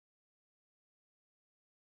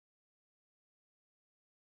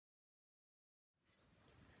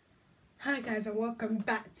Hi guys and welcome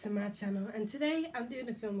back to my channel, and today I'm doing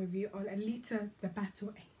a film review on Alita the Battle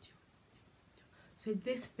Angel. So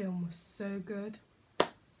this film was so good,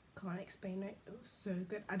 can't explain it, it was so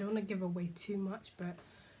good. I don't want to give away too much, but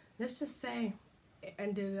let's just say it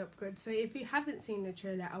ended up good. So if you haven't seen the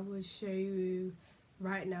trailer, I will show you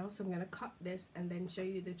right now. So I'm going to cut this and then show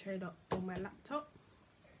you the trailer on my laptop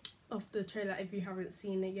of the trailer if you haven't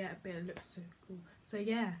seen it yet, but it looks so cool. So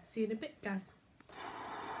yeah, see you in a bit guys.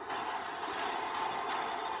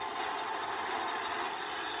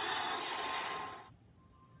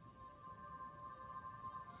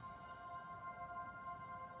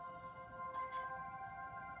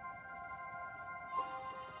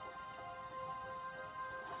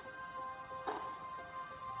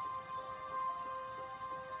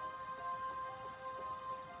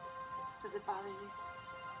 Does it bother you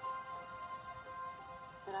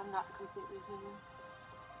that I'm not completely human?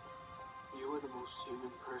 You are the most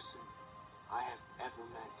human person I have ever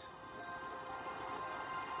met.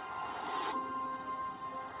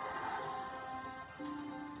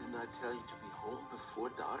 Didn't I tell you to be home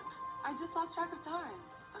before dark? I just lost track of time.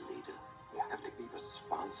 Alita, you have to be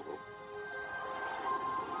responsible.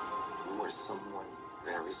 You are someone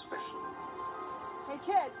very special. Hey,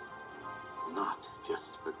 kid. Not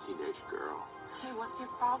just a teenage girl. Hey, what's your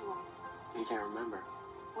problem? You can't remember.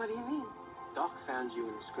 What do you mean? Doc found you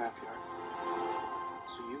in the scrapyard.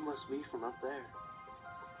 So you must be from up there.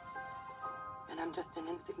 And I'm just an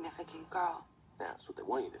insignificant girl. That's what they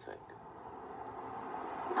want you to think.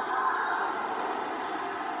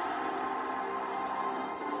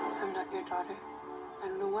 I'm not your daughter. I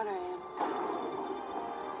don't know what I am.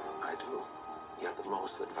 I do. You have the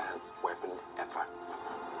most advanced weapon ever.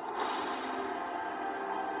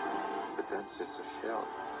 But that's just a shell.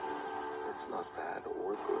 It's not bad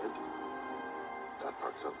or good. That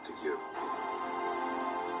part's up to you.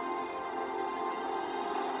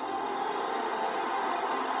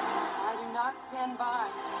 I do not stand by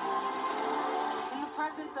in the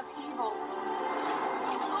presence of evil.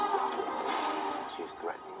 She's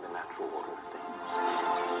threatening the natural order of things.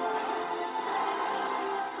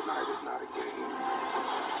 Tonight is not a game.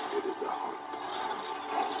 It is a hunt.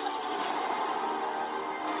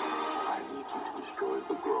 I need you to destroy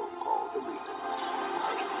the girl called Alita.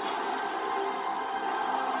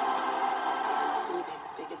 You made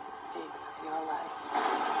the biggest mistake of your life.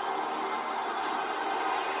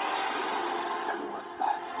 And what's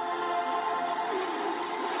that?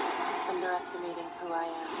 Underestimating who I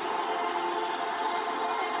am.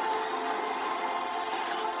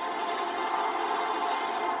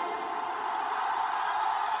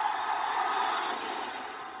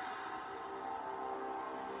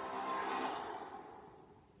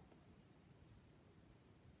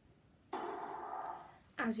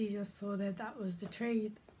 As you just saw there, that was the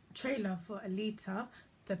trailer for Alita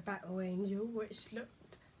the Battle Angel, which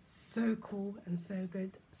looked so cool and so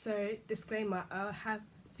good. So disclaimer, I have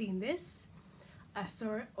seen this. I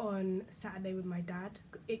saw it on Saturday with my dad.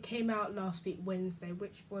 It came out last week Wednesday,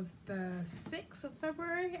 which was the 6th of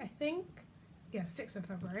February, I think. Yeah, 6th of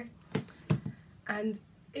February. And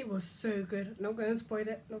it was so good. Not going to spoil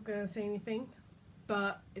it, not going to say anything,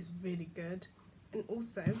 but it's really good. And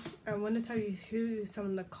also, I want to tell you who some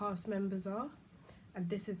of the cast members are, and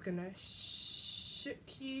this is gonna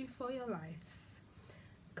shook you for your lives,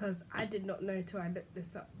 because I did not know till I looked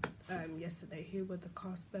this up yesterday who the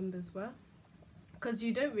cast members were, because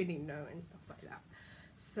you don't really know and stuff like that.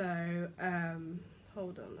 So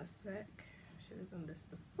hold on a sec, I should have done this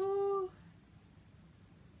before.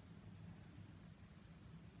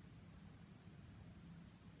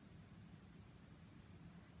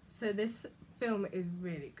 So this film is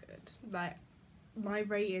really good. Like, my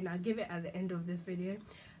rating, I'll give it at the end of this video.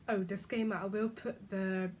 Oh, disclaimer, I will put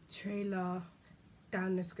the trailer down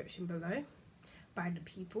in the description below by the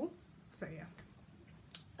people. So yeah.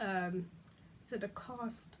 So the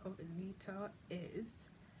cast of Alita is,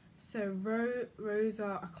 so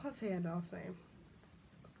Rosa, I can't say her last name.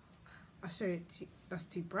 I'll show you, that's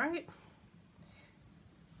too bright.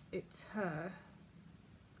 It's her.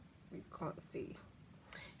 We can't see.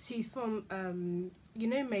 She's from, you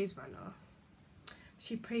know, Maze Runner.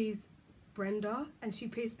 She plays Brenda, and she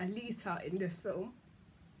plays Alita in this film.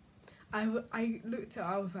 I looked at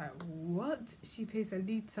her, I was like, what? She plays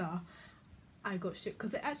Alita. I got shook,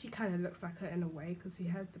 because it actually kind of looks like her in a way, because she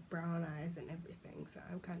has the brown eyes and everything, so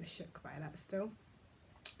I'm kind of shook by that still.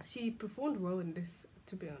 She performed well in this,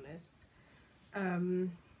 to be honest.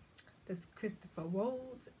 There's Christopher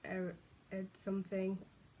Waltz, Ed something,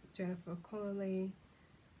 Jennifer Connelly.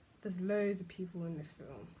 There's loads of people in this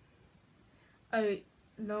film. Oh,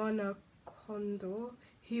 Lana Condor,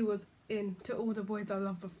 who was in To All the Boys I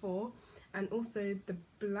Loved Before, and also the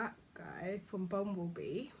black guy from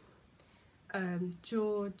Bumblebee,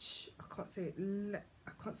 George, I can't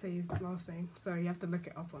say his last name, so you have to look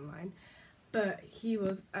it up online, but he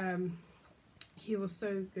was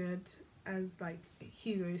so good as like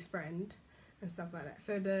Hugo's friend and stuff like that.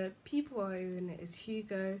 So the people who are in it is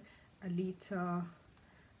Hugo, Alita,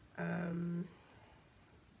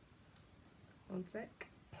 one sec,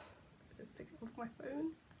 just take it off my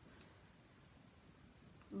phone,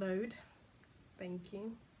 load, thank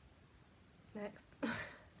you, next.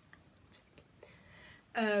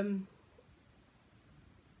 Gonna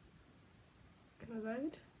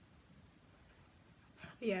load,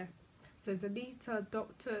 yeah, so it's Alita,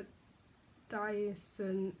 Dr.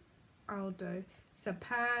 Dyson, Aldo,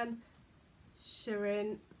 Sapan,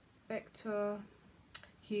 Shirin, Vector,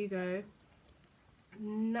 Hugo,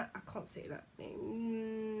 I can't say that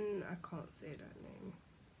name,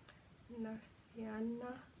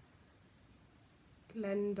 Nasiana,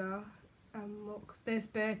 Glenda, Amok. There's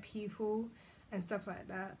bare people and stuff like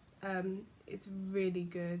that. It's really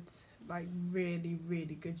good, like really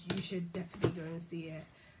good. You should definitely go and see it,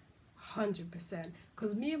 100%.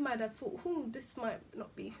 Because me and my dad thought, this might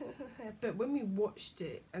not be but when we watched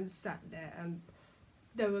it and sat there, and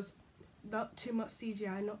there was not too much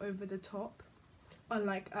CGI, not over the top,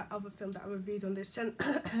 unlike other film that I reviewed on this channel.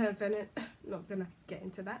 Not gonna get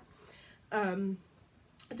into that.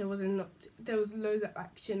 There was loads of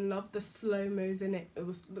action. Loved the slow-mos in it. There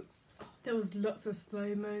was lots of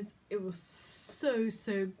slow-mos. It was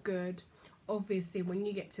so good. Obviously when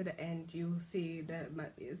you get to the end, you'll see there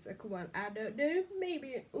might be a second one. I don't know,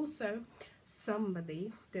 maybe. Also,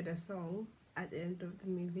 somebody did a song at the end of the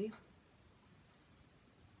movie,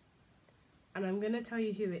 and I'm gonna tell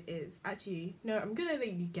you who it is. Actually, no, I'm gonna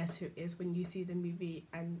let you guess who it is when you see the movie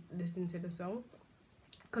and listen to the song,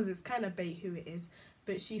 because it's kind of bait who it is.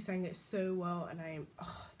 But she sang it so well, and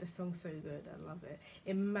the song's so good. I love it.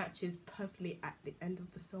 It matches perfectly at the end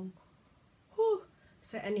of the song. Whew.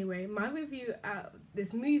 So anyway, my review of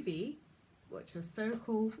this movie, which was so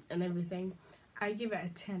cool and everything, I give it a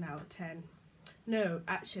 10 out of 10. No,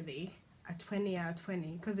 actually, a 20 out of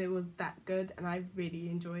 20, because it was that good and I really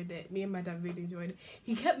enjoyed it. Me and my dad really enjoyed it.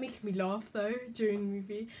 He kept making me laugh though during the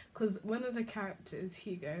movie, because one of the characters,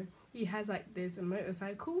 Hugo, he has like this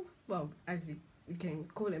motorcycle. Well, actually, you can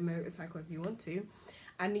call it a motorcycle if you want to.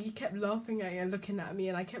 And he kept laughing at me and looking at me,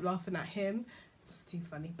 and I kept laughing at him. It was too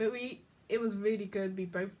funny. But it was really good. We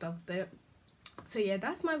both loved it. So yeah,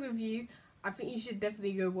 that's my review. I think you should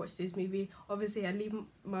definitely go watch this movie. Obviously, I leave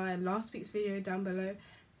my last week's video down below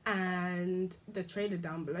and the trailer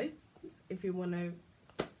down below if you want to,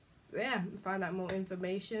 yeah, find out more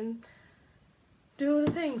information, do all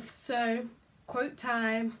the things. So, quote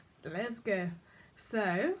time. Let's go.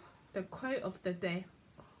 So, the quote of the day.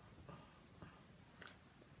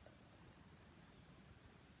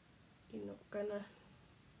 You're not gonna...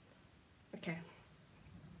 Okay.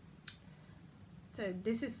 So,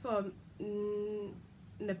 this is from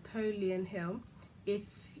Napoleon Hill. If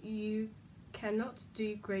you cannot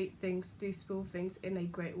do great things, do small things in a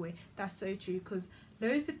great way. That's so true, because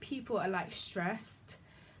loads of people are like stressed,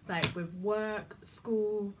 like with work,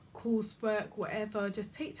 school, coursework, whatever.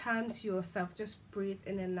 Just take time to yourself. Just breathe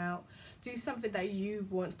in and out. Do something that you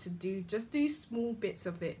want to do. Just do small bits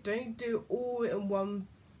of it. Don't do all in one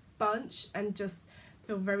bunch and just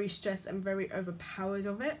feel very stressed and very overpowered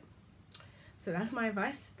of it. So that's my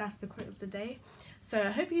advice. That's the quote of the day. So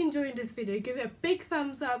I hope you enjoyed this video. Give it a big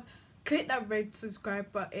thumbs up. Click that red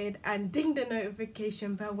subscribe button and ding the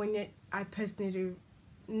notification bell when I post new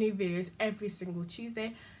videos every single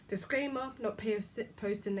Tuesday. Disclaimer, not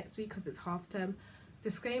posting next week because it's half term.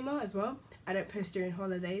 Disclaimer as well, I don't post during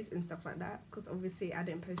holidays and stuff like that, because obviously I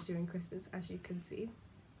didn't post during Christmas, as you can see.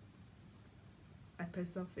 I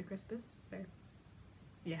post after Christmas, so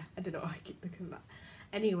yeah, I don't know why I keep looking at that.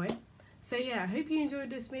 Anyway, so yeah, I hope you enjoyed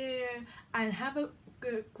this video and have a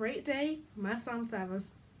great day. My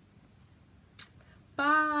sunflowers.